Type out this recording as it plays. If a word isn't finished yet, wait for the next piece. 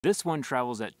This one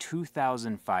travels at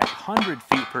 2,500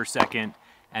 feet per second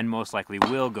and most likely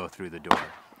will go through the door.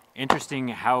 Interesting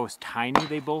how tiny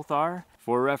they both are.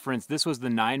 For reference, this was the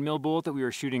 9mm bullet that we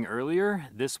were shooting earlier.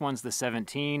 This one's the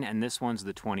 17 and this one's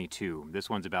the 22.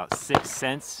 This one's about 6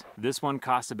 cents. This one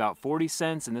costs about 40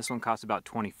 cents and this one costs about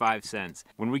 25 cents.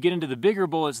 When we get into the bigger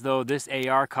bullets though, this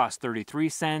AR costs 33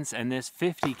 cents and this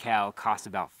 50 cal costs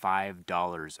about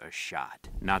 $5 a shot.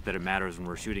 Not that it matters when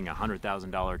we're shooting a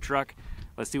 $100,000 truck.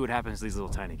 Let's see what happens to these little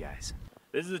tiny guys.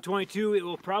 This is a 22. It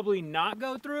will probably not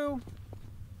go through.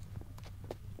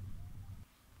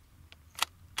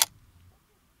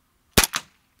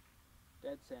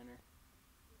 Dead center.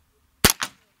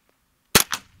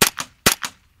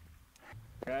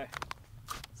 Okay,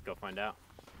 let's go find out.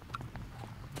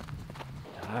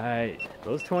 Alright,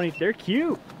 those 20, they're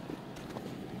cute.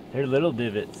 They're little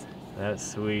divots. That's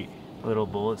sweet. Little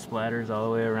bullet splatters all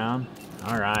the way around.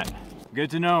 Alright, good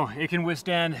to know. It can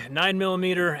withstand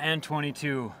 9mm and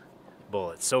 22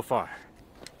 bullets so far.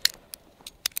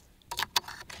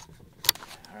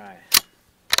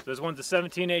 This one's a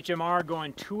 17 HMR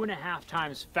going 2.5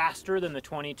 times faster than the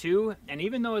 22, and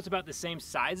even though it's about the same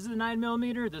size as the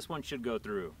 9mm, this one should go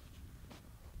through.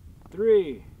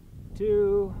 3,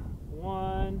 2,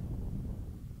 1.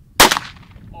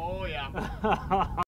 Oh yeah.